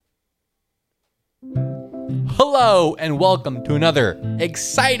Hello and welcome to another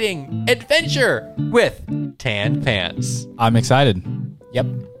exciting adventure with Tan Pants. I'm excited. Yep,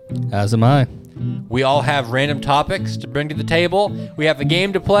 as am I. We all have random topics to bring to the table. We have a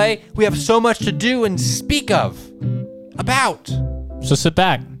game to play. We have so much to do and speak of. About. So sit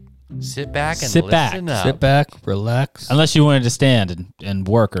back. Sit back and Sit back. listen up. Sit back, relax. Unless you wanted to stand and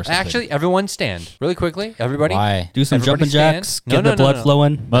work or something. Actually, everyone stand. Really quickly. Everybody. Why? Do some Everybody jumping stand. jacks. No, Get no, the no, blood no.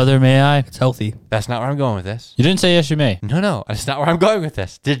 flowing. Mother, may I? It's healthy. That's not where I'm going with this. You didn't say yes, you may. No. That's not where I'm going with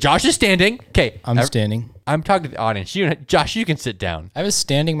this. Josh is standing. Okay. I'm standing. I'm talking to the audience. Josh, you can sit down. I have a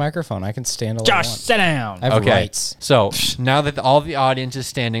standing microphone. I can stand all I Josh, want. sit down. I have Okay. rights. So now that all the audience is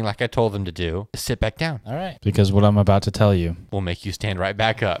standing like I told them to do, sit back down. All right. Because what I'm about to tell you. We'll make you stand right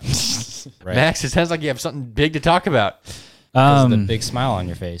back up. Right. Max, it sounds like you have something big to talk about. Because of the big smile on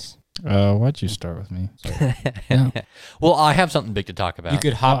your face. Why'd you start with me? Well, I have something big to talk about. You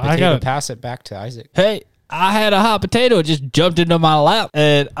could hot I potato gotta- pass it back to Isaac. Hey, I had a hot potato. It just jumped into my lap.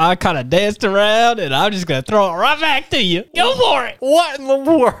 And I kind of danced around. And I'm just going to throw it right back to you. Go for it. What in the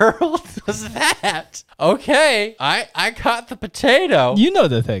world was that? Okay, I caught the potato. You know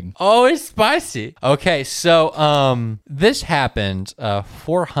the thing. Oh, it's spicy. Okay, so this happened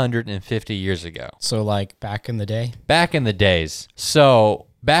 450 years ago. So, like, back in the day? Back in the days. So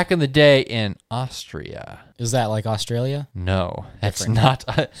back in the day in Austria. Is that like Australia? No, that's Different.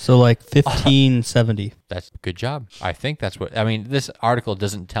 not. So like 1570. That's good job. I think that's what. I mean, this article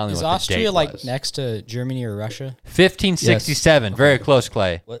doesn't tell me Is what Austria the date like was. next to Germany or Russia? 1567. Very close,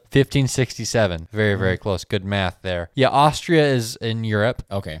 Clay. What? 1567. Very, very close. Good math there. Yeah, Austria is in Europe.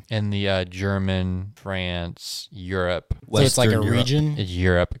 Okay. In the German, France, Europe. So it's like a Western Europe. region? It's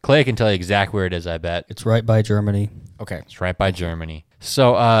Europe. Clay can tell you exactly where it is, I bet. It's right by Germany. Okay. It's right by Germany.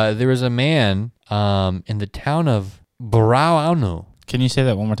 So there was a man in the town of Braunau. Can you say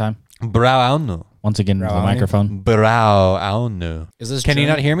that one more time? Braunau. Once again, into the Braunau? microphone. Braunau. Is this Can you German?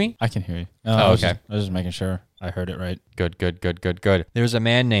 not hear me? I can hear you. Oh, okay. I was just making sure I heard it right. Good. There was a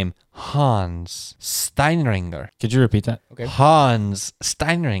man named Hans Steinringer. Could you repeat that? Okay. Hans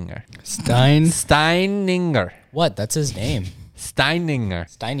Steinringer. Stein. Steininger. What? That's his name.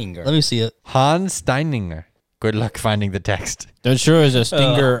 Steininger. Steininger. Let me see it. Hans Steininger. Good luck finding the text. There sure is a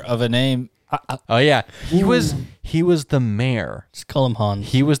stinger of a name. Oh yeah, he was the mayor. Just call him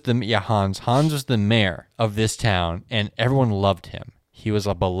Hans. Hans. Hans was the mayor of this town, and everyone loved him. He was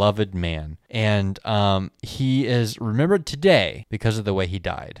a beloved man, and he is remembered today because of the way he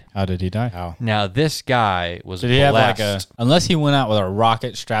died. How did he die? How? Now this guy was Did he have like a? blessed. Unless he went out with a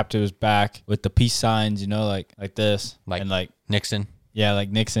rocket strapped to his back with the peace signs, you know, like this, Like- and like Nixon. yeah, like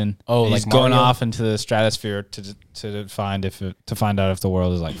Nixon. Oh, And like he's going Mario? off into the stratosphere to find out if the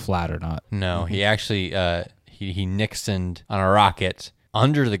world is like flat or not. No, he actually he Nixoned on a rocket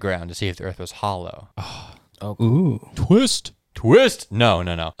under the ground to see if the Earth was hollow. Ooh. Twist. Twist? No.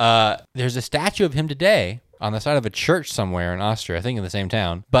 There's a statue of him today on the side of a church somewhere in Austria, I think in the same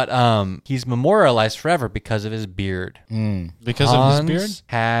town. But he's memorialized forever because of his beard. Because Hans of his beard.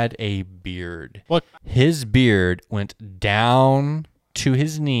 had a beard. What? His beard went down to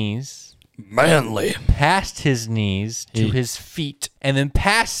his knees, Manly. past his knees to his feet, and then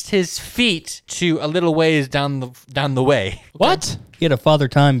past his feet to a little ways down the way. What? He had a Father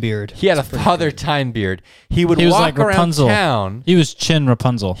Time beard. He had a Father Time beard. He would He was walk like around Rapunzel. town. He was Chin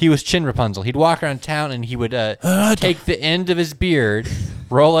Rapunzel. He was Chin Rapunzel. He'd walk around town and he would take the end of his beard,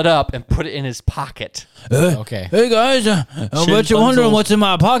 roll it up, and put it in his pocket. Okay. Hey guys, I bet you're Bunzel. wondering what's in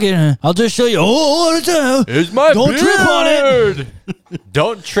my pocket. I'll just show you. Oh, it's It's my Don't trip on it.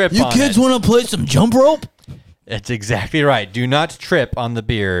 Don't trip You on kids it. want to play some jump rope? That's exactly right. Do not trip on the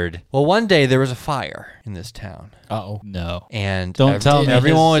beard. Well, one day there was a fire in this town. Uh-oh. No. And Don't tell me.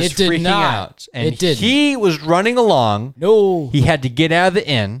 everyone was It did freaking not. out. And It didn't. he was running along. No. He had to get out of the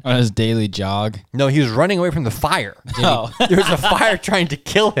inn. On his daily jog. No, he was running away from the fire. Oh. There was a fire trying to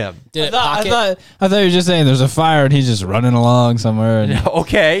kill him. Did it pocket? I thought you were just saying there's a fire and he's just running along somewhere. And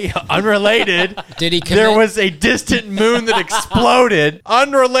Okay, unrelated. Did he There commit- was a distant moon that exploded.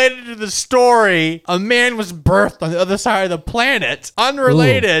 Unrelated to the story, a man was birthed on the other side of the planet.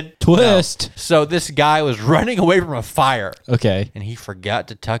 Unrelated. twist. No. So this guy was running away from a fire, Okay. and he forgot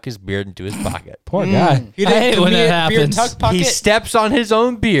to tuck his beard into his pocket. Poor guy. He I didn't hate when commit that beard happens. tuck pocket? He steps on his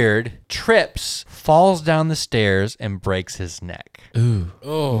own beard, trips, falls down the stairs, and breaks his neck. Ooh.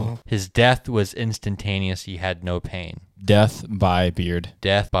 Oh. His death was instantaneous. He had no pain. death by beard.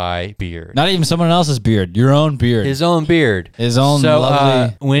 Death by beard. Not even someone else's beard. Your own beard. His own beard. His own So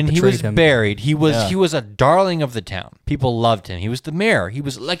lovely. when he betrayed was him. buried, he was Yeah. a darling of the town. People loved him. He was the mayor. He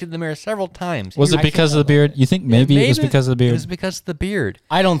was elected the mayor several times. Was He it because of the beard? You think maybe it was because of the It beard? was because of the beard.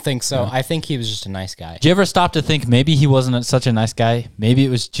 I don't think so. I think he was just a nice guy. Do you ever stop to think maybe he wasn't such a nice guy? Maybe it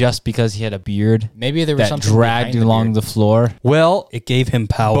was just because he had a beard Maybe there was that something dragged behind along beard. the floor. Well, It gave him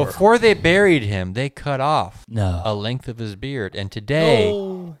power. before they buried him, they cut off No. a length of his beard, and today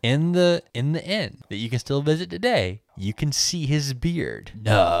in the inn that you can still visit today, you can see his beard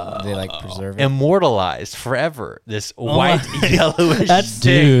They like preserve it. immortalized forever. This white yellowish That's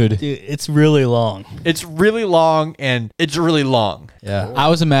stick. Dude. Dude, it's really long. It's really long, and it's really long. Yeah. I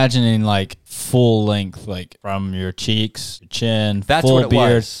was imagining like full length, like from your cheeks, your chin, That's full what it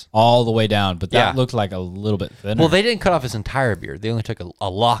beard, was. all the way down. But that Yeah. looked like a little bit thinner. Well, they didn't cut off his entire beard. They only took a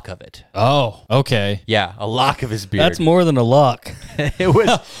lock of it. oh, okay. Yeah, a lock of his beard. That's more than a lock. it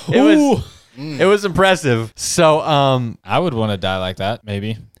was impressive. So, I would want to die like that,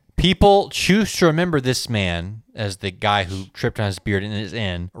 maybe. people choose to remember this man as the guy who tripped on his beard in his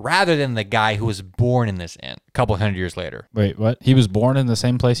inn, rather than the guy who was born in this inn a couple hundred years later. Wait, what? He was born in the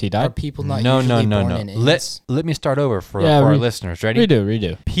same place he Are died? people not No. usually born in inns? Let me start over for Yeah, our listeners. Ready?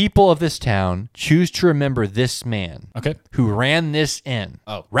 Redo. People of this town choose to remember this man Okay. who ran this inn,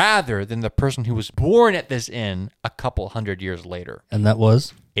 Oh. rather than the person who was born at this inn a couple hundred years later. And that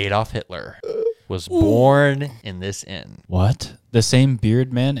was? Adolf Hitler was born in this inn, What? The same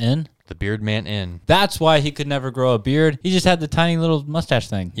beard man in? the Beard Man Inn. That's why he could never grow a beard. He just had the tiny little mustache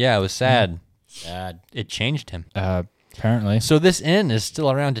thing. Yeah, it was sad. Sad. It changed him. Apparently. So this inn is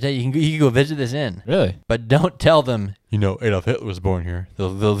still around today. You can go visit this inn, Really? but don't tell them Adolf Hitler was born here.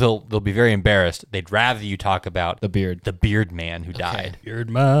 They'll be very embarrassed. They'd rather you talk about The beard. the Beard Man who died. Beard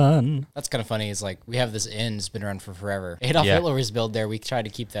man. That's kind of funny. It's like we have this inn. It's been around for forever. Adolf Yeah. Hitler was built there. We tried to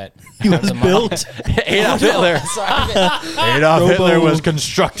keep that. He was built. Adolf Hitler. Adolf Hitler was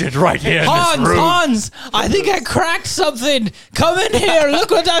constructed right here in this room. Hans! I think I cracked something! Come in here!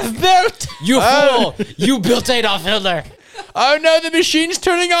 Look what I've built! You fool! You built Adolf Hitler. Oh no, the machine's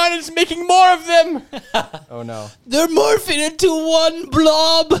turning on. It's making more of them. Oh no! They're morphing into one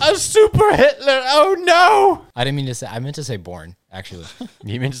blob! A super Hitler. Oh no. I didn't mean to say. I meant to say born. Actually,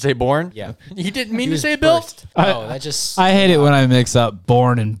 You meant to say born? yeah. You didn't mean He to was say built? birthed. Oh, that just. I hate it when I mix up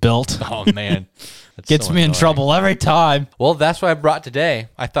born and built. Oh man. That's Gets so me in annoying. trouble every time. Well, that's what I brought today.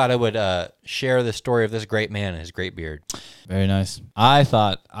 I thought I would share the story of this great man and his great beard. Very nice. I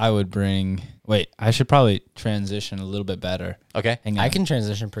thought I would bring. Wait, I should probably transition a little bit better. Okay. Hang on. I can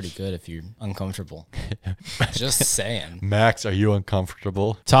transition pretty good if you're uncomfortable. Just saying. Max, are you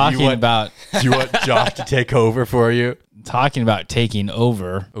uncomfortable? Talking about Do you want Josh to take over for you? taking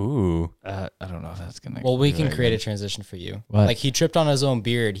over. Ooh. I don't know if that's gonna. Well, we be can very create a good. transition for you. What? Like he tripped on his own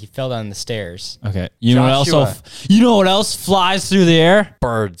beard. He fell down the stairs. Okay. You know what Joshua. else? You know what else flies through the air?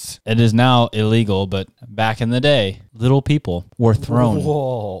 Birds. It is now illegal, but back in the day, little people were thrown.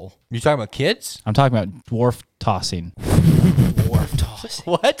 Whoa! You talking about kids? I'm talking about dwarf tossing. Dwarf toss.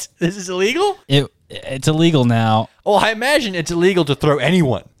 What? This is illegal? It's illegal now. Well, I imagine it's illegal to throw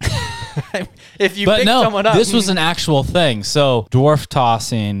anyone. If you But pick no, someone up. this was an actual thing. So dwarf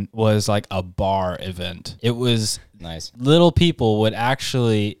tossing was like a bar event. It was Nice. little people would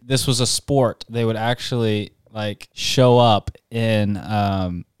actually. This was a sport. They would actually like show up in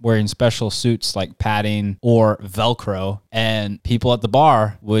wearing special suits like padding or Velcro, and people at the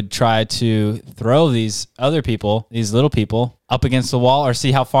bar would try to throw these other people, these little people, up against the wall or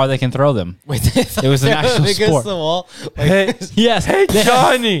see how far they can throw them. Wait, It was an actual against sport. the wall. Like, Hey, Yes, hey, they had-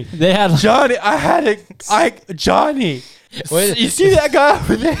 Johnny. They had Johnny, Johnny. Wait. You see that guy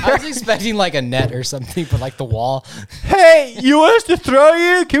over there? I was expecting like a net or something, but like the wall. Hey, you want us to throw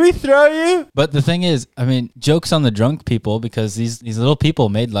you? Can we throw you? But the thing is, I mean, jokes on the drunk people because these little people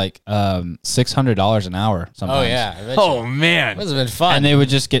made like $600 an hour sometimes. Oh yeah. I bet Oh you. man. Must have been fun. And they would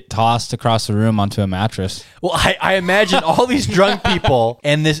just get tossed across the room onto a mattress. Well, I imagine all these drunk people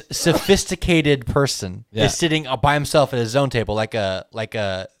and this sophisticated person Yeah. is sitting by himself at his own table, like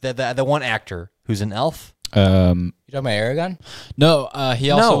the one actor who's an elf. You talking about Aragon? No, he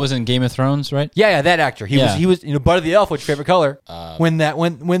also No. was in Game of Thrones, right? Yeah, that actor. He Yeah. was Buddy the Elf. What's your favorite color? When that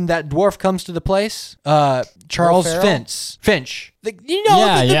dwarf comes to the place, Charles Ferrell? Finch. The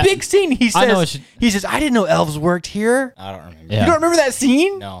Yeah. big scene. He I know says I didn't know elves worked here. I don't remember. Yeah. You don't remember that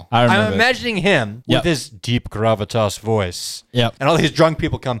scene? No. I remember. I'm imagining him Yep. with his deep gravitas voice. Yep. And all these drunk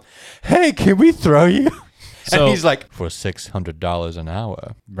people come, hey, can we throw you? So- and he's like, for $600 an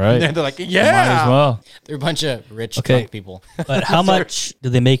hour. Right. And they're like, Might yeah. as well. They're a bunch of rich Okay. drunk people. But how much do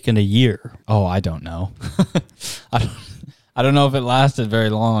they make in a year? Oh, I don't know. I don't, I don't know if it lasted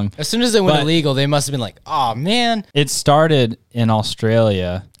very long. As soon as it went But- illegal, they must have been like, "Oh man." It started in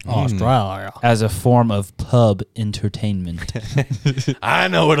Australia Australia. as a form of pub entertainment. I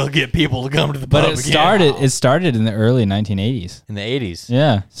know it'll get people to come to the But pub it again. started in the early 1980s. In the 80s.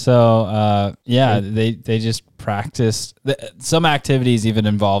 Yeah. So they just practiced. Some activities even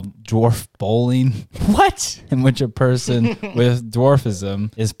involved dwarf bowling, What? in which a person with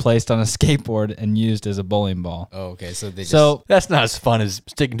dwarfism is placed on a skateboard and used as a bowling ball. Oh, okay. So they just. So That's not as fun as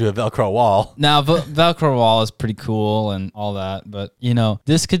sticking to a Velcro wall. now Velcro wall is pretty cool and all that, but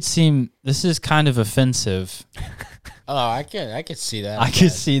this is kind of offensive. oh, I could see that. I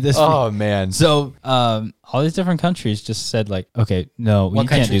could see this. Oh, man. So, all these different countries just said like, okay, no, What you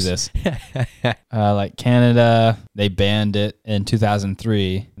can't do countries? this. Like Canada, they banned it in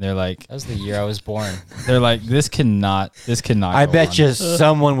 2003. They're like, That was the year I was born. this cannot. I go bet on. you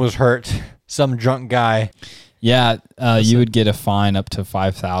someone was hurt. Some drunk guy. Yeah, you would get a fine up to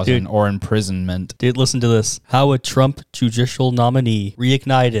 $5,000 Dude. or imprisonment. Dude, listen to this. How a Trump judicial nominee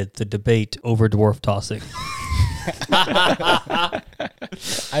reignited the debate over dwarf tossing.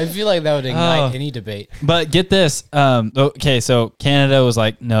 I feel like that would ignite any debate. But get this. Okay, so Canada was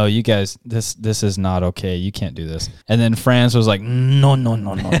like, no, you guys, this is not okay. You can't do this. And then France was like, no,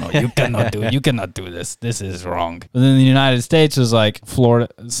 you cannot do it. You cannot do this. This is wrong. And then the United States was like, Florida,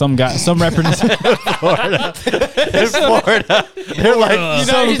 some representative. In Florida. They're like,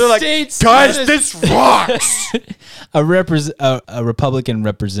 United States. guys, this rocks. a Republican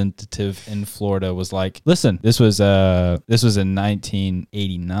representative in Florida was like, listen, this was in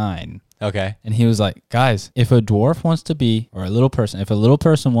 1989. Okay. And he was like, guys, if a dwarf wants to be, or if a little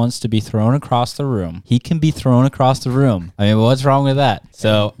person wants to be thrown across the room, he can be thrown across the room. I mean, what's wrong with that?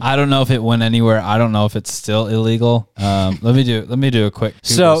 So I don't know if it went anywhere. I don't know if it's still illegal. Let me do a quick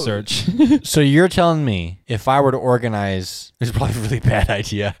Google search. So you're telling me if I were to organize, it's probably a really bad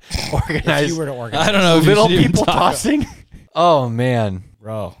idea. Organize If you were to organize, I don't know if little you should even people talk- tossing. Oh man,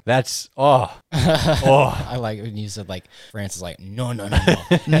 bro. that's oh. I like when you said like France is like no. And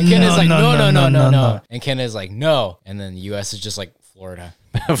Canada's like no. And Canada's like no. And then the US is just like Florida.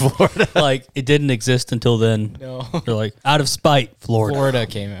 Florida. Like, it didn't exist until then. No. They're like, out of spite, Florida. Florida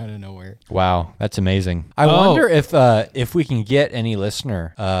came out of nowhere. Wow, that's amazing. I wonder if we can get any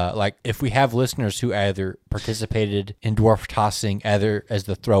listener, like if we have listeners who either participated in dwarf tossing, either as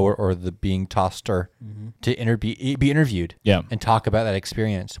the thrower or the being tosser, to be interviewed, Yeah. and talk about that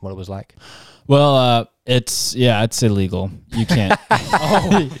experience, what it was like. Well, it's illegal. You can't.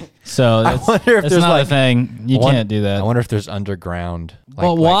 So I that's, wonder if that's there's not like a thing. You can't do that. I wonder if there's underground.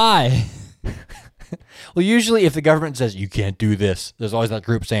 Well, why? Well, usually if the government says you can't do this, there's always that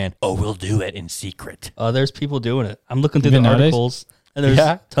group saying, "Oh, we'll do it in secret." There's people doing it. I'm looking through Even the nowadays? articles, and there's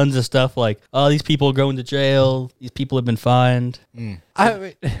Yeah. tons of stuff like, oh, these people are going to jail. These people have been fined.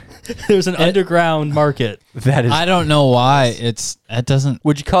 There's an underground market. That is. I don't know why it doesn't.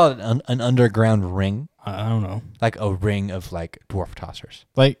 Would you call it an underground ring, I don't know. like a ring of like dwarf tossers?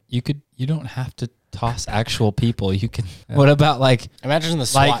 Like you don't have to toss actual people. You can. What about like Imagine the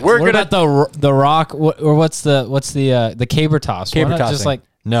SWAT. what about the rock or what's the caber toss? Why Caber not tossing. just like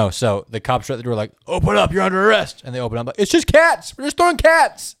No, so the cops are at the door like, "Open up, you're under arrest," and they open up like, "It's just cats. We're just throwing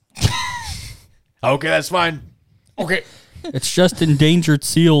cats." Okay, that's fine. Okay. It's just endangered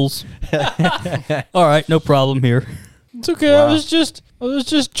seals. All right, no problem here. it's okay. I was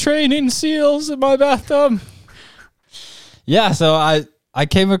just training seals in my bathtub. Yeah, so I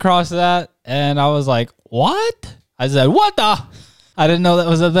came across that and I was like, "What?" I said, "What the?" I didn't know that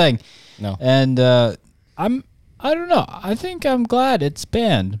was a thing. No. And I don't know. I think I'm glad it's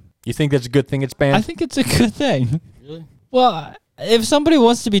banned. You think that's a good thing? It's banned. I think it's a good thing. Really? Well, if somebody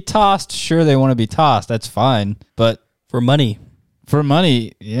wants to be tossed, sure, they want to be tossed. That's fine. But For money. for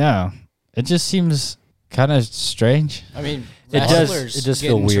money, yeah, it just seems kind of strange. I mean, It does- wrestlers it does get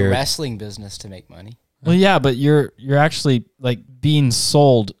feel into weird. wrestling business to make money. Well, yeah, but you're actually like being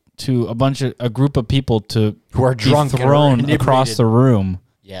sold to a group of people to Who are be drunk and thrown inebriated. across the room.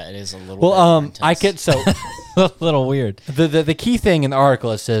 Yeah, it is a little. Well, bit more I intense. get so A little weird. the key thing in the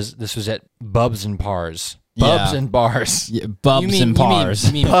article, it says this was at Bubs and Bars. Bubs Yeah. and bars. Yeah, bubs and bars.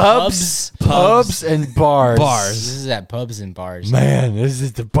 You mean Pubs, pubs? pubs and bars. This is at pubs and bars. Man, this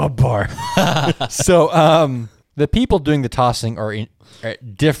is the pub bar. So, the people doing the tossing are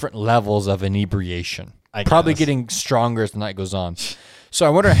at different levels of inebriation. Probably guess. getting stronger as the night goes on. So I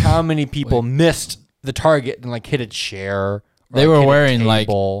wonder how many people missed the target and like hit a chair. Or They like, were hit a wearing like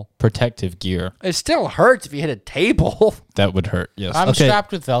table. protective gear. It still hurts if you hit a table. That would hurt. Yes. I'm Okay,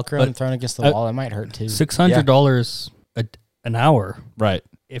 strapped with Velcro but- and thrown against the wall. It might hurt too. $600 an hour. Right.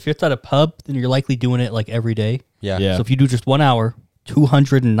 if it's at a pub, then you're likely doing it like every day. Yeah. Yeah. So if you do just 1 hour,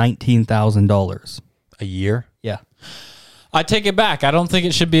 $219,000. A year? Yeah. I take it back. I don't think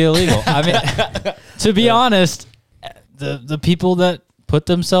it should be illegal. I mean, to be honest, the people that put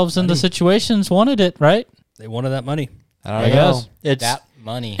themselves into situations wanted it, right? They wanted that money. I I guess. It's That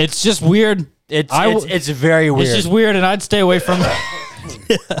money. It's just weird. it's very weird. It's just weird, and I'd stay away from it.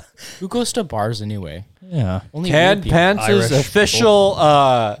 Who goes to bars anyway? Yeah. Only Ted weird people. Pence's Irish official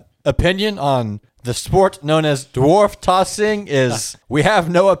opinion on the sport known as dwarf tossing is we have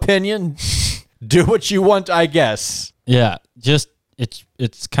no opinion. Do what you want, I guess. Yeah. Just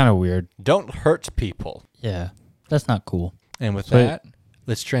it's kind of weird. Don't hurt people. Yeah. That's not cool. And with But- that,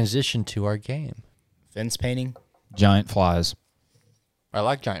 let's transition to our game. Fence painting. Giant flies, I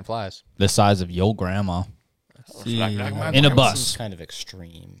like giant flies. the size of your grandma, See, in a Seems bus. kind of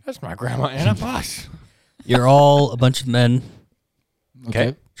extreme. That's my grandma in a bus. you're all a bunch of men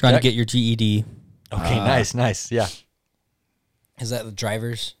Okay. trying Check. to get your GED. Okay, nice. Yeah. Is that the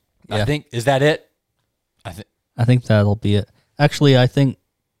drivers? I Yeah. think, is that it? I think that'll be it. Actually, I think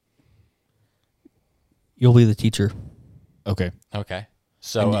you'll be the teacher. Okay. Okay.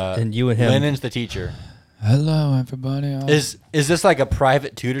 So, and you and him. Lennon's the teacher. Hello, everybody. Is this like a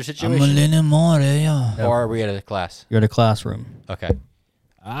private tutor situation? Lennon Moore, yeah. Or are we at a class? You're in a classroom. Okay.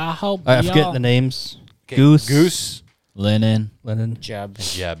 I hope I forget the names. Okay, Goose. Goose. Lennon. Lennon. Jeb.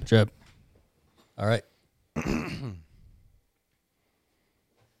 Jeb. Jeb. All right.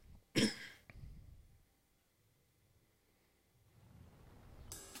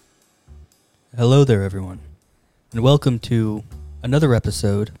 Hello there, everyone, and welcome to another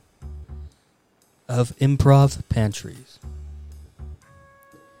episode of Improv Pantries.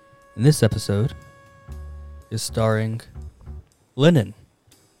 And this episode is starring Lennon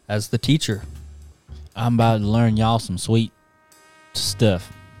as the teacher, I'm about to learn y'all some sweet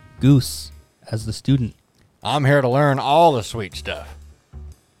stuff. Goose as the student, I'm here to learn all the sweet stuff.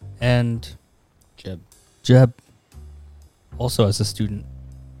 and Jeb. Jeb also as a student.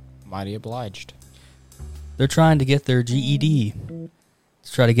 Mighty obliged. They're trying to get their GED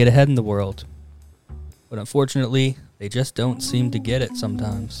to try to get ahead in the world. But unfortunately, they just don't seem to get it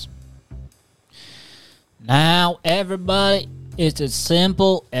sometimes. Now, everybody, it's as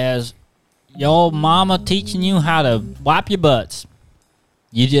simple as your mama teaching you how to wipe your butts.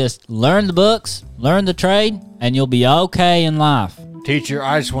 You just learn the books, learn the trade, and you'll be okay in life. Teacher,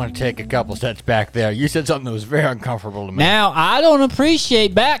 I just want to take a couple steps back there. You said something that was very uncomfortable to me. Now, I don't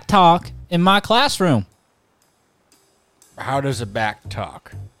appreciate back talk in my classroom. How does a back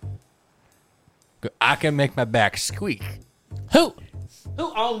talk? I can make my back squeak. Who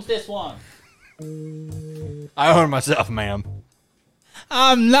owns this one? I own myself, ma'am.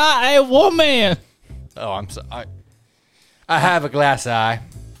 I'm not a woman. Oh, I'm sorry. I have a glass eye.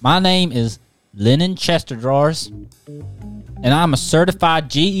 My name is Lennon Chester Drawers, and I'm a certified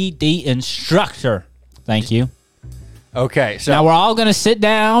GED instructor. Thank you. Okay, so Now we're all going to sit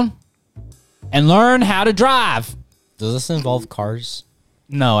down and learn how to drive. Does this involve cars?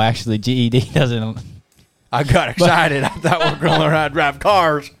 No, actually, GED doesn't. I got excited. I thought we were going to learn how to drive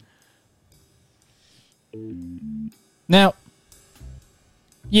cars. Now,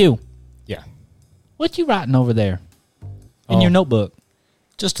 you, Yeah. what you writing over there in Oh. your notebook?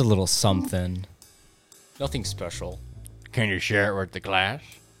 Just a little something. Nothing special. Can you share it with the class?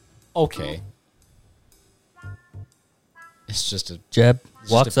 Okay. It's just a Jeb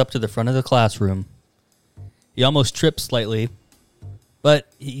just walks up to the front of the classroom. He almost trips slightly, but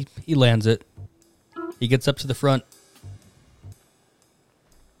he lands it. He gets up to the front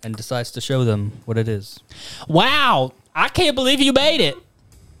and decides to show them what it is. Wow, I can't believe you made it.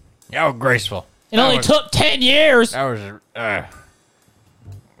 Oh, graceful. It only took 10 years. That was,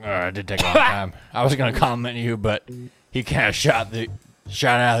 it did take a long time. I was going to compliment you, but he kind of shot out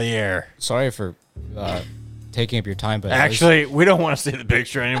of the air. sorry for taking up your time, but Actually, we don't want to see the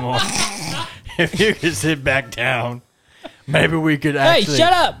picture anymore. If you could sit back down, maybe we could Hey, actually...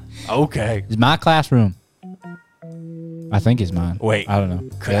 shut up. Okay. It's my classroom. I think it's mine. Wait. I don't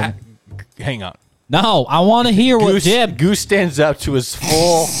know. Hang on. No, I want to hear what Jeb. Goose stands up to his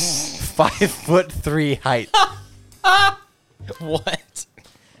full 5'3" height. what?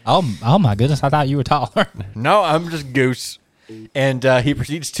 Oh my goodness! I thought you were taller. No, I'm just Goose. And he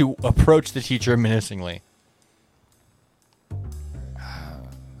proceeds to approach the teacher menacingly.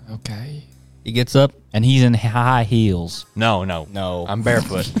 Okay. He gets up. And he's in high heels. No. No. I'm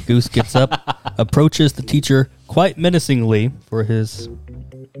barefoot. Goose gets up, approaches the teacher quite menacingly for his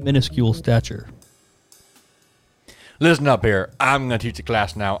minuscule stature. Listen up here. I'm going to teach the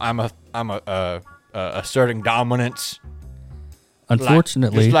class now. I'm asserting dominance.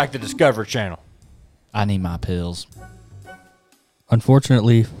 Unfortunately, just like the Discovery Channel. I need my pills.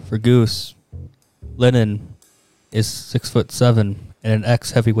 Unfortunately for Goose, Lennon is 6'7" and an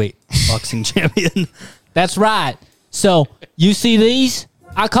ex-heavyweight boxing champion. That's right. So you see these?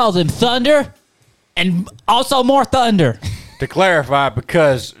 I call them thunder, and also more thunder. To clarify,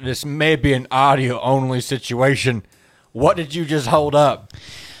 because this may be an audio-only situation, what did you just hold up?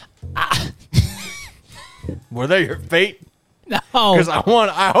 Were they your feet? No. Because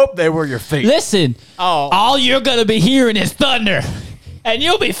I hope they were your feet. Listen. All you're gonna be hearing is thunder, and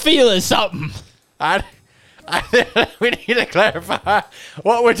you'll be feeling something. I think we need to clarify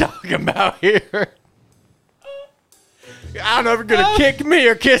what we're talking about here. I don't know if you're going to kick me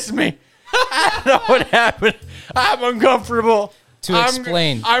or kiss me. I don't know what happened. I'm uncomfortable. To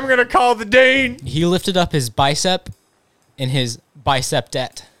explain. I'm going to call the dean. He lifted up his bicep in his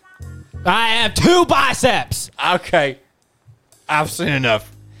biceptet. I have 2 biceps. Okay. I've seen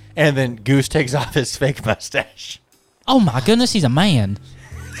enough. And then Goose takes off his fake mustache. Oh my goodness, he's a man.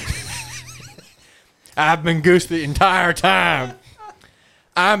 I've been Goose the entire time.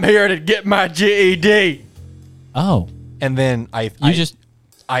 I'm here to get my GED. Oh. And then I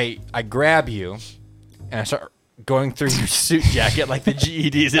grab you and I start going through your suit jacket like the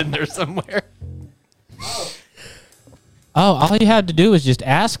GED's in there somewhere. Oh, all you had to do was just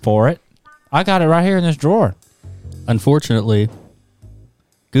ask for it. I got it right here in this drawer. Unfortunately,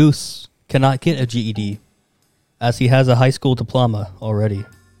 Goose cannot get a GED as he has a high school diploma already.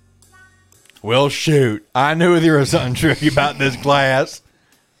 Well, shoot. I knew there was something tricky about this class.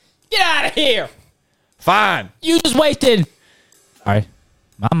 Get out of here. Fine. You just wasted. All right.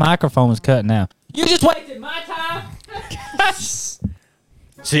 My microphone was cut now. You just wasted my time.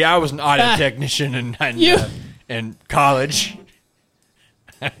 See, I was an audio technician in college.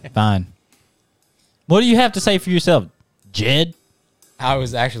 Fine. What do you have to say for yourself, Jed? I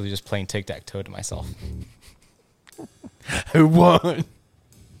was actually just playing tic-tac-toe to myself. Who won?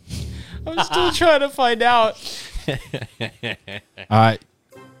 I'm still trying to find out. All right.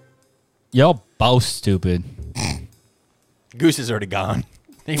 Y'all both stupid. Goose is already gone.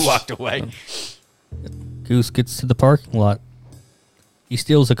 He walked away. Goose gets to the parking lot. He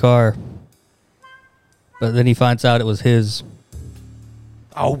steals a car, but then he finds out it was his.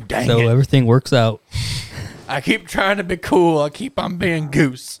 Oh, dang So it. everything works out. I keep trying to be cool. I keep on being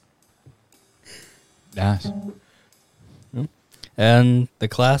Goose. Nice. And the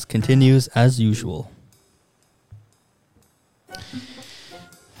class continues as usual.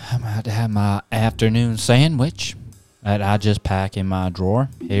 I'm about to have my afternoon sandwich that I just pack in my drawer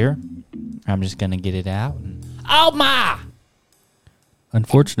here. I'm just going to get it out. Oh, my!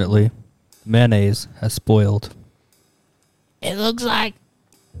 Unfortunately, mayonnaise has spoiled. It looks like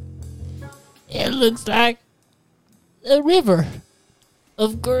a river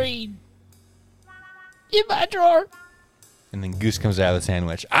of green in my drawer. And then Goose comes out of the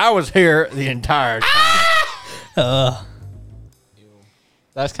sandwich. I was here the entire time.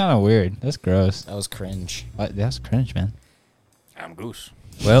 That's kind of weird. That's gross. That was cringe. That's cringe, man. I'm Goose.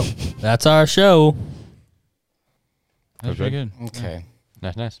 Well, that's our show. That's pretty good. Okay.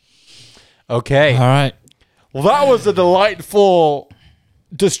 Nice. Okay. All right. Well, that was a delightful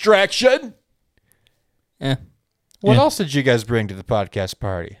distraction. Yeah. What Yeah. else did you guys bring to the podcast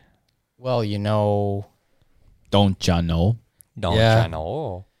party? Well, you know, Don't ya know? Don't Yeah. I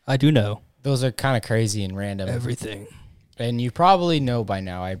know? I do know those are kind of crazy and random. everything. And you probably know by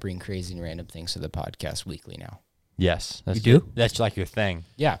now I bring crazy and random things to the podcast weekly now. Yes. That's You do? That's like your thing.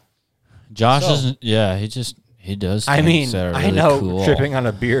 Yeah. Josh So- isn't. Yeah, he does. I things mean, that are I really know cool. tripping on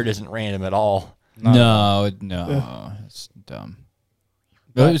a beard isn't random at all. No, it's dumb.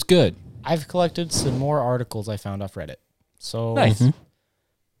 But it was good. I've collected some more articles I found off Reddit. So Nice.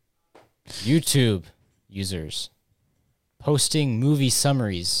 YouTube users posting movie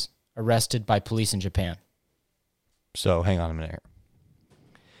summaries arrested by police in Japan. So hang on a minute here.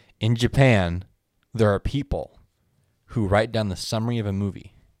 In Japan, there are people who write down the summary of a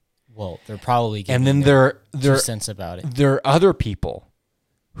movie. Well, they're probably And giving then their there 2 cents about it. there are other people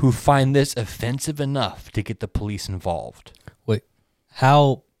who find this offensive enough to get the police involved. Wait,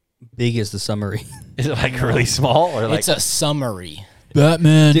 how big is the summary? Is it like really small or like It's a summary.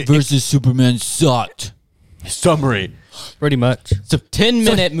 Batman versus Superman sucked. summary? Pretty much. It's a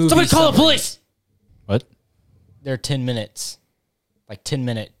 10-minute movie. Somebody call the summary. police. What? They're 10 minutes. Like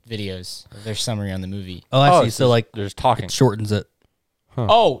 10-minute videos of their summary on the movie. Oh, I see. it's So, just- like, there's talking. it shortens it.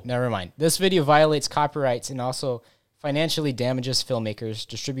 Oh, never mind. This video violates copyrights and also financially damages filmmakers,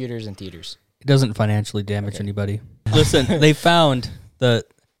 distributors, and theaters. It doesn't financially damage anybody. Listen, they found that,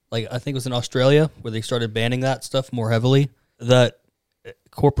 like, I think it was in Australia where they started banning that stuff more heavily, that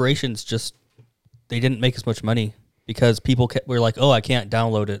corporations just they didn't make as much money because people were like, oh, I can't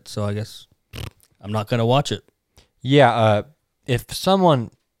download it, so I guess I'm not gonna watch it. Yeah, if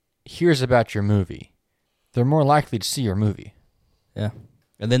someone hears about your movie, they're more likely to see your movie. Yeah,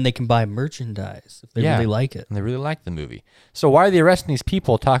 and then they can buy merchandise if they Yeah. really like it. And they really like the movie. So why are they arresting these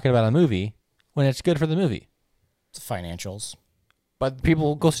people talking about a movie when it's good for the movie? It's financials. But people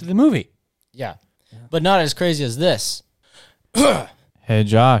will go see the movie. Yeah. But not as crazy as this. Hey,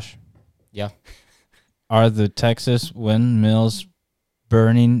 Josh, Yeah. are the Texas windmills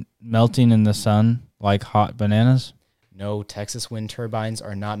melting in the sun like hot bananas? No, Texas wind turbines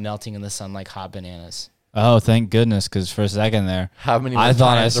are not melting in the sun like hot bananas. Oh, thank goodness, because for a second there, How many I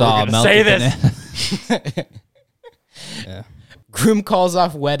thought I saw a melted banana. Yeah. Groom calls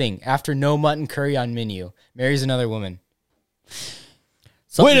off wedding after no mutton curry on menu. Marries another woman.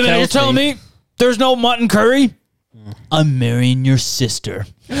 Wait a minute, you're tells telling me there's no mutton curry? I'm marrying your sister.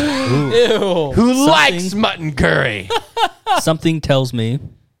 Ew. Who likes mutton curry? Something tells me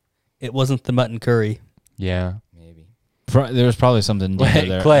it wasn't the mutton curry. Yeah. Maybe. There was probably something deeper Wait,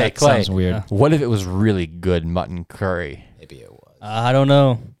 there. Clay, That Clay. sounds weird. Yeah. What if it was really good mutton curry? Maybe it was. I don't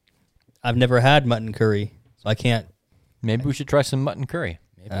know. I've never had mutton curry, so I can't. Maybe we should try some mutton curry.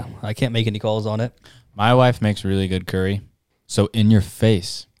 I can't make any calls on it. My wife makes really good curry. So in your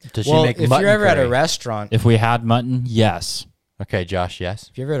face. Does Well, she make if mutton you're ever at a curry? restaurant, If we had mutton, yes. Okay, Josh, yes.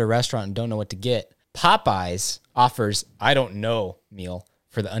 if you're ever at a restaurant and don't know what to get, Popeyes offers I don't know meal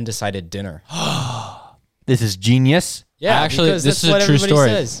for the undecided dinner. This is genius. Yeah, Actually, because this that's is a what true everybody story.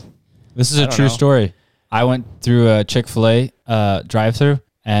 says. This is a don't true know. story. I went through a Chick-fil-A drive-thru,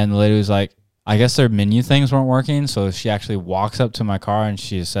 and the lady was like, I guess their menu things weren't working, so she actually walks up to my car and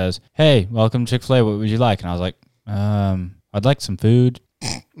she says, hey, welcome to Chick-fil-A, what would you like? And I was like, I'd like some food.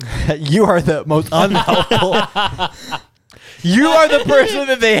 You are the most unhelpful. You are the person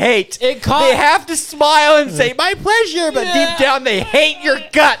that they hate. It caught- They have to smile and say, my pleasure, but deep down they hate your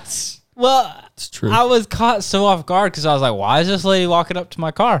guts. Well, It's true. I was caught so off guard because I was like, why is this lady walking up to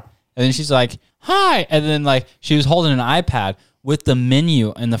my car? And then she's like, hi. And then like she was holding an iPad with the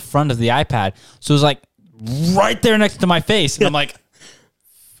menu in the front of the iPad. So it was like right there next to my face. And I'm like,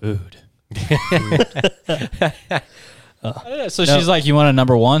 food. So she's like, you want a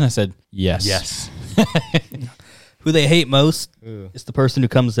number one? I said, yes. Yes. Who they hate most Ooh. is the person who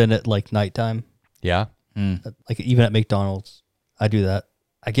comes in at like nighttime. Yeah. Like even at McDonald's, I do that.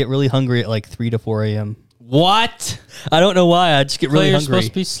 I get really hungry at like 3 to 4 a.m. What? I don't know why. I just get really You're hungry. supposed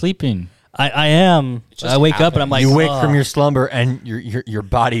to be sleeping. I am. just I wake up and I'm like, You wake "Oh, from your slumber and your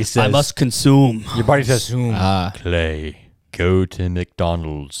body says, I must consume. your body says, Clay. go to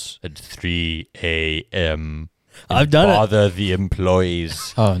McDonald's at 3 a.m. I've done it. Bother the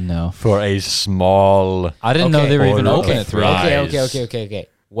employees Oh, no. for a small. I didn't know they were even Order open of at 3. fries. Okay.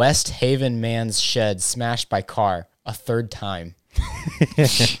 West Haven man's shed smashed by car a third time.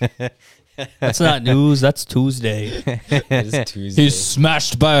 That's not news. That's Tuesday. It is Tuesday. He's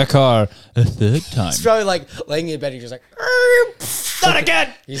smashed by a car a third time. He's probably like laying in bed. He's just like, not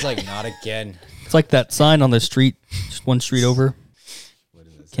again. He's like, not again. It's like that sign on the street, just one street over. What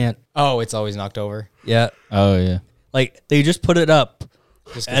is this? Can't. Oh, it's always knocked over. Yeah. Oh, yeah. Like they just put it up,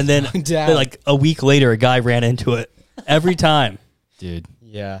 Just and gets then knocked down. like a week later, a guy ran into it. Every time. Dude.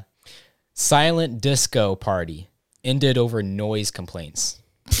 Yeah. Silent disco party ended over noise complaints.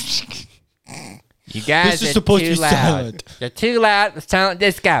 You guys This is are supposed to too be loud. silent. You're too loud. It's silent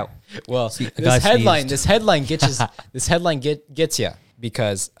disco. Well, guy this headline gets you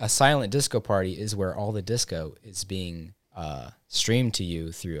because a silent disco party is where all the disco is being streamed to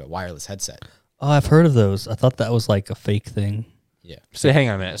you through a wireless headset. Oh, I've heard of those. I thought that was like a fake thing. Yeah. So hang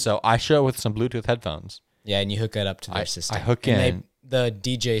on a minute. So I show with some Bluetooth headphones. Yeah, and you hook it up to their I system. hook and in. the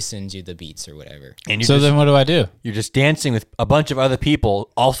DJ sends you the beats or whatever. And So then what do I do? you're just dancing with a bunch of other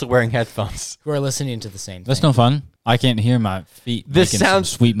people also wearing headphones. Who are listening to the same That's thing. no fun. I can't hear my feet This making sounds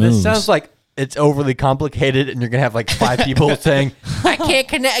some sweet moves. This sounds like it's overly complicated, and you're gonna have like 5 people saying, "I can't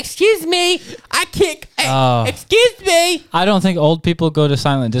connect." Excuse me, I can't. Oh. Excuse me. I don't think old people go to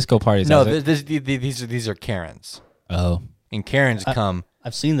silent disco parties. No, does it? these are Karens, Oh, and Karens come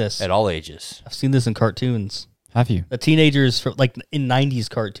I've seen this. at all ages. I've seen this in cartoons. have you? The teenagers from like in 90s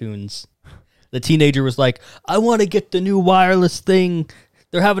cartoons. The teenager was like, I want to get the new wireless thing.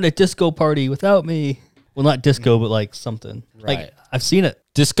 They're having a disco party without me. Well, not disco, but like something. Right. Like I've seen it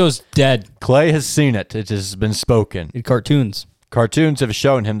Disco's dead. Clay has seen it. It has been spoken. in cartoons, Cartoons have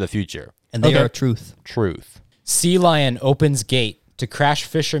shown him the future. and they Okay. are truth. Truth. Sea lion opens gate to crash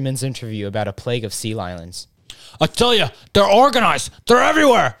fisherman's interview about a plague of sea lions. I tell you, they're organized. They're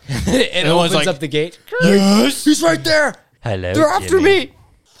everywhere. It one's opens like, up the gate. Yes. He's right there. Hello. They're after Jimmy. me.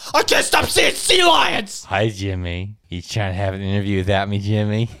 I can't stop seeing sea lions. Hi, Jimmy. You trying to have an interview without me,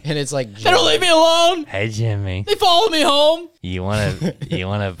 Jimmy? And it's like, They don't leave me alone. Hey, Jimmy. They follow me home. You wanna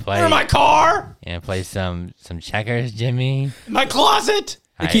play? They're in my car, You wanna play some checkers, Jimmy? in my closet.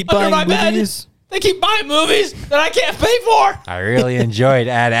 They keep Under my buying bed. movies. They keep buying movies that I can't pay for. I really enjoyed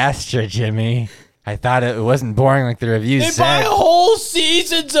Ad Astra, Jimmy. I thought it wasn't boring like the reviews They buy said. whole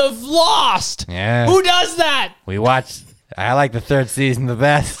seasons of Lost. Yeah. Who does that? We watched. I like the third season the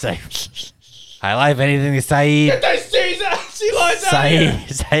best. I like anything with Saeed. They sea lions out here.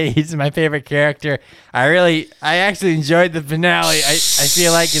 Saeed's my favorite character. I actually enjoyed the finale. I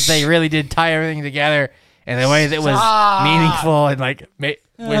feel like if they really did tie everything together in a way that was meaningful and like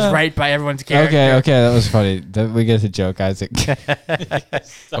was right by everyone's character. Okay, that was funny. We get the joke, Isaac.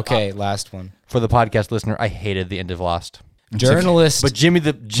 okay, last one. For the podcast listener, I hated the end of Lost, Journalist. but Jimmy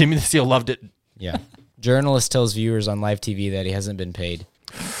the Seal loved it. yeah. Journalist tells viewers on live TV that he hasn't been paid.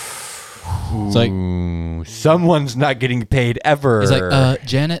 It's like, Someone's not getting paid ever. he's like,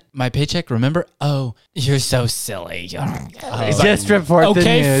 Janet, my paycheck, remember? Oh, you're so silly. Just report the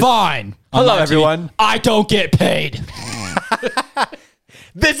Okay, news. fine. On Hello, live TV, everyone. I don't get paid.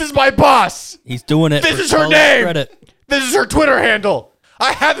 This is my boss. He's doing it. This for is her Carl's name. Credit. This is her Twitter handle.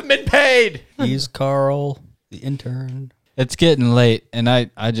 I haven't been paid. He's Carl, the intern. It's getting late, and I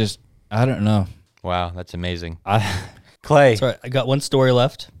don't know. Wow, that's amazing. I Clay, Sorry, I got one story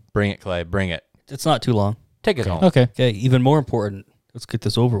left. bring it, Clay. Bring it. It's not too long. Take it home. Okay. Okay, even more important. Let's get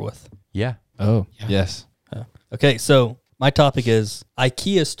this over with. Yeah. Oh, yes. Okay, so my topic is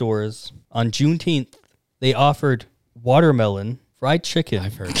IKEA stores on Juneteenth. They offered watermelon fried chicken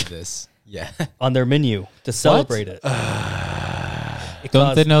I've heard of this. Yeah. on their menu to celebrate it.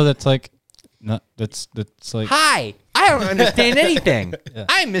 Don't they know that's like, that's like, Hi. I don't understand anything.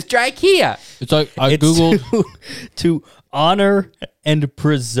 I'm Mr. IKEA. it's like I It's googled. to honor and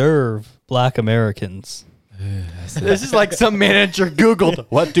preserve Black Americans. This is like some manager Googled,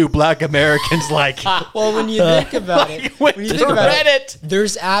 what do Black Americans like? Well, when you think about it, Went when you to think about it, Reddit.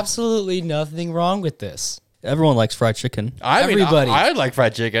 there's absolutely nothing wrong with this. Everyone likes fried chicken. Everybody. I like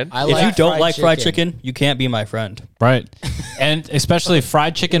fried chicken. I If you don't like fried chicken, you can't be my friend. Right. And especially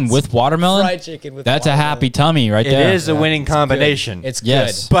fried chicken with watermelon. Fried chicken with That's a watermelon. happy tummy right It there. is a winning combination. It's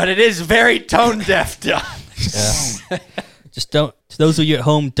Yes. good. but it is very tone deaf. Just don't. To those of you at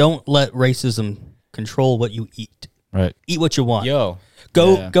home, don't let racism control what you eat. Right. Eat what you want. Yo.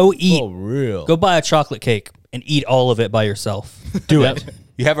 Go eat. For real. Go buy a chocolate cake and eat all of it by yourself. Do it.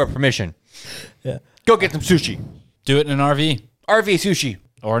 You have our permission. Yeah. Go get some sushi. Do it in an RV RV sushi.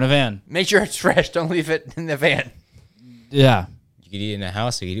 or in a van. Make sure it's fresh. Don't leave it in the van. Yeah. You could eat it in a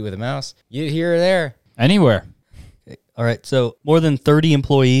house. You could eat it with a mouse. You eat it here or there. Anywhere. All right. So more than 30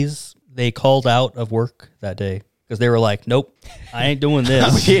 employees, they called out of work that day because they were like, "Nope, I ain't doing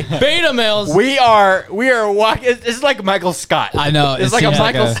this." Beta males. We are walking. It's like Michael Scott. I know. It's it like a seems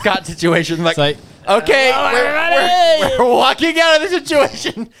Michael a- Scott situation. Like, It's like, okay, we're walking out of the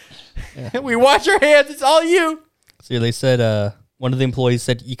situation. We wash our hands. It's all you. So they said, one of the employees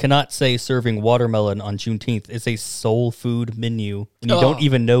said, "You cannot say serving watermelon on Juneteenth. It's a soul food menu. And you don't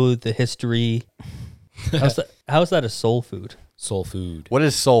even know the history." How is that a soul food? Soul food. What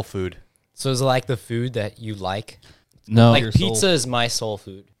is soul food? So is it like the food that you like? no. Like your soul. pizza is my soul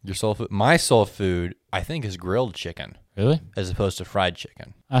food. Your soul food. My soul food, I think, is grilled chicken Really? as opposed to fried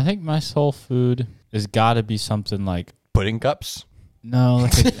chicken. I think my soul food has got to be something like, Pudding cups. no,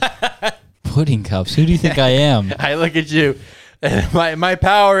 like pudding cups. Who do you think I am? I look at you. My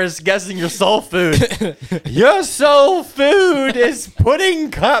power is guessing your soul food. Your soul food is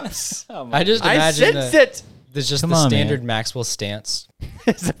pudding cups. I just I imagine sense that it. there's just Come the on, standard man. Maxwell stance.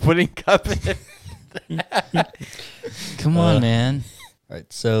 It's a pudding cup. Come on, man. All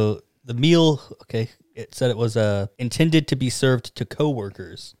right. So the meal, okay, it said it was intended to be served to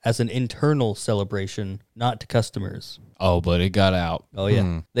coworkers as an internal celebration, not to customers. Oh, but it got out. Oh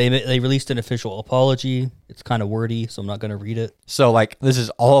yeah, they released an official apology. It's kind of wordy, so I'm not going to read it. So, like, this is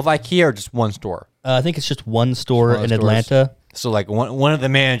all of IKEA or just one store? I think it's just one store One of in the stores. Atlanta. So, like, one of the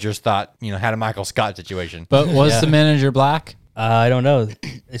managers thought, had a Michael Scott situation. But was Yeah. the manager black? I don't know.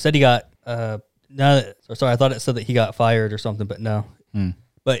 They said he got no. Sorry, I thought it said that he got fired or something, but no.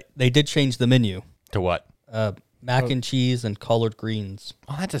 But they did change the menu. To what? Mac and cheese and collard greens.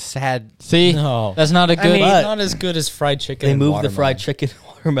 Oh, that's a sad. See, No. that's not a good. It's But- not as good as fried chicken. They and moved the watermelon. fried chicken and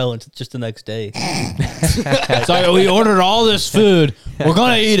watermelon to just the next day. It's like we ordered all this food. We're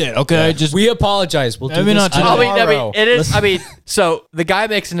gonna eat it. Okay, just We apologize. We'll do Maybe this not tomorrow. it is. So the guy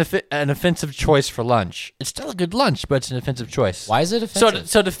makes an offensive choice for lunch. It's still a good lunch, but it's an offensive choice. Why is it So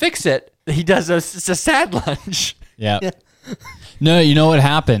offensive? to fix it, he does it's a sad lunch. yeah. No, you know what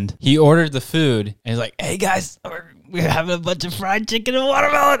happened? He ordered the food and he's like, "Hey guys, we're having a bunch of fried chicken and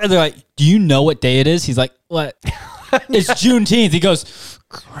watermelon." And they're like, "Do you know what day it is?" He's like, "What?" It's Juneteenth. He goes,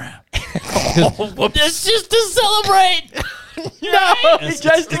 "Crap." It's just to celebrate. No,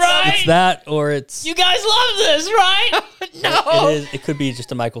 It's that, or it's you guys love this, right? It could be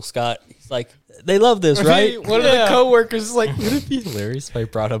just a Michael Scott. He's like, they love this, right? One of the coworkers is like, would it be hilarious if I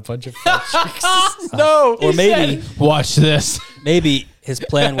brought a bunch of fried chickens? No. Or maybe Watch this. maybe his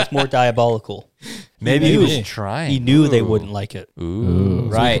plan was more diabolical. Maybe he knew. was trying. He knew they wouldn't like it. Ooh. So he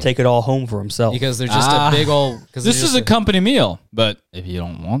Right. could take it all home for himself. Because they're just a big old. This is a company meal, but if you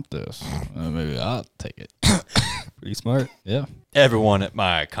don't want this, maybe I'll take it. Pretty smart. Yeah. Everyone at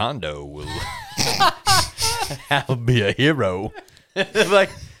my condo will I'll be a hero. Like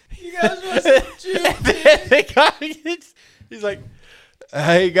you guys want some juice? He's like,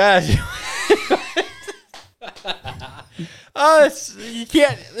 "Hey guys, you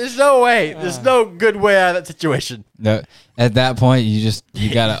can't. There's no way. There's no good way out of that situation. No, at that point, you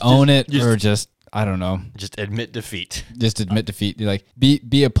gotta own it, or just I don't know, Just admit defeat." just admit defeat. You're like,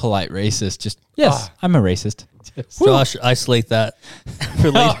 be a polite racist. Just yes, I'm a racist. Josh, isolate that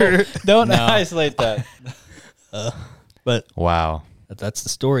for later. Don't isolate that. But Wow, that's the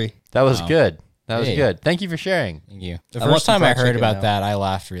story. that was good. That was Hey. good. Thank you for sharing. Thank you. The I want first some time I fried heard chicken about now. that, I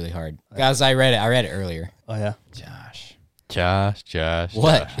laughed really hard. Guys, I read it earlier. Oh yeah. Josh.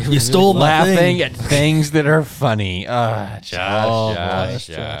 What? You stole my Laughing thing. at things that are funny. Josh.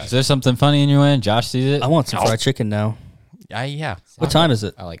 Is there something funny in your way? Josh sees it. I want some fried chicken now. Yeah. What time is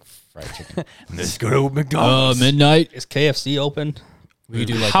it? I like fried chicken. Let's go to McDonald's. Midnight. Is KFC open? We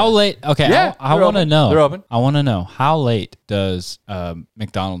do like How late? Okay, Yeah, I they're want to open. know. They're open. I want to know how late does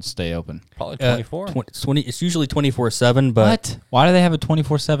McDonald's stay open? Probably 24. 20. It's usually 24/7, but What? Why do they have a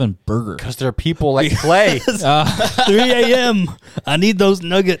 24/7 burger? Because there are people like Clay. 3 a.m. I need those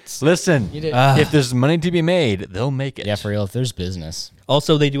nuggets. Listen, did- if there's money to be made, they'll make it. Yeah, for real. If there's business.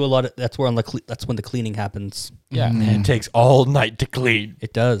 Also, they do a lot of. That's where that's when the cleaning happens. Yeah. It takes all night to clean.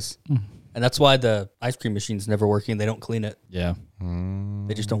 It does, and that's why the ice cream machine's never working. They don't clean it. Yeah.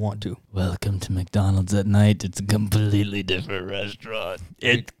 They just don't want to. Welcome to McDonald's at night. It's a completely different restaurant.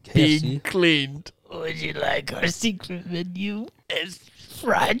 It's KFC? being cleaned. Would you like our secret menu? It's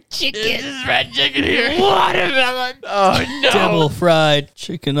fried chicken. It's fried chicken here. Watermelon. Oh, no. Double fried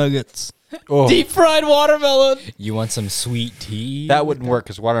chicken nuggets. Oh, Deep fried watermelon. You want some sweet tea? that wouldn't work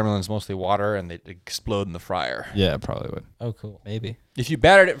because watermelon's mostly water and they'd explode in the fryer. Yeah, probably would. Oh, cool. Maybe. If you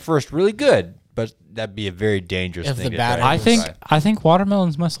battered it first, really good, but that'd be a very dangerous If thing the to batter- try I to think fry. I think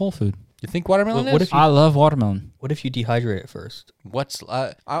watermelon's my soul food. You think watermelon What is? if you- I love watermelon. What if you dehydrate it first? What's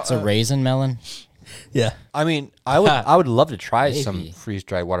It's a raisin melon. Yeah. I mean, I would love to try some Maybe. freeze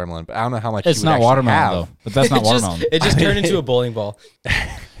dried watermelon, but I don't know how much. It's you would not actually watermelon have. though. But that's not watermelon. It just turned into a bowling ball.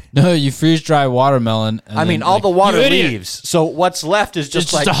 No, you freeze dry watermelon. And I mean, then, all like, the water you idiot. leaves. So what's left is It's just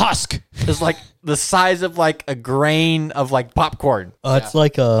just like a husk. it's like the size of like a grain of like popcorn. It's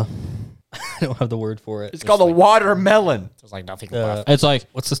like a. I don't have the word for it. It's called a watermelon. It's like nothing It's like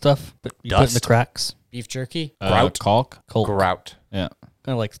What's the stuff? But you put in the Dust. cracks. beef jerky. Grout. caulk. Cold. Grout. Yeah.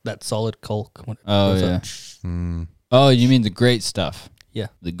 Kind of like that solid Coke. When it Oh goes yeah. up. Oh, you mean the great stuff? Yeah.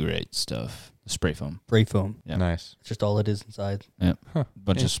 The great stuff. The spray foam. Spray foam. Yeah. Nice. It's just all it is inside. Yeah.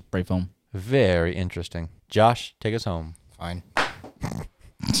 Bunch of spray foam. Very interesting. Josh, take us home. Fine.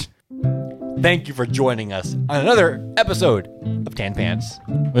 Thank you for joining us on another episode of Tan Pants.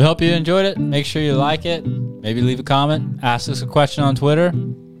 We hope you enjoyed it. Make sure you like it. Maybe leave a comment. Ask us a question on Twitter.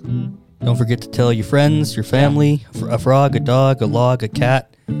 Don't forget to tell your friends, your family, a frog, a dog, a log, a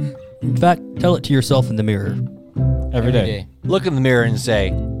cat. In fact, tell it to yourself in the mirror. Every day. Look in the mirror and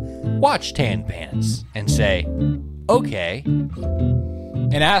say, "Watch Tan Pants," and say, "Okay."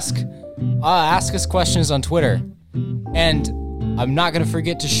 And ask us questions on Twitter. And I'm not going to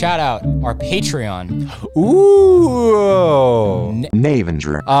forget to shout out our Patreon Ooh.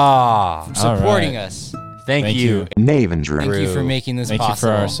 Navendra. supporting us. Thank you. Navendra. Thank you for making this Thank you for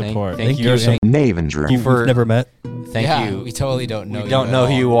possible. our support. Thank you. Navendra. Thank you for Never met. Thank Yeah, you. we totally don't know. We don't know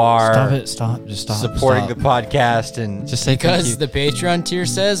who you are. Stop it. Stop. Just stop. Supporting Stop. the podcast and Just say thank Because you. the Patreon tier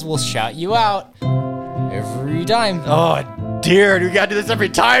says we'll shout you out every time. oh dear, do we gotta do this every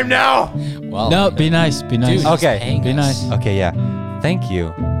time now? Well, No, be nice. Be nice. Dude, Okay. he's paying Be us. nice. Okay, yeah. Thank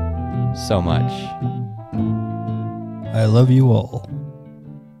you so much. I love you all.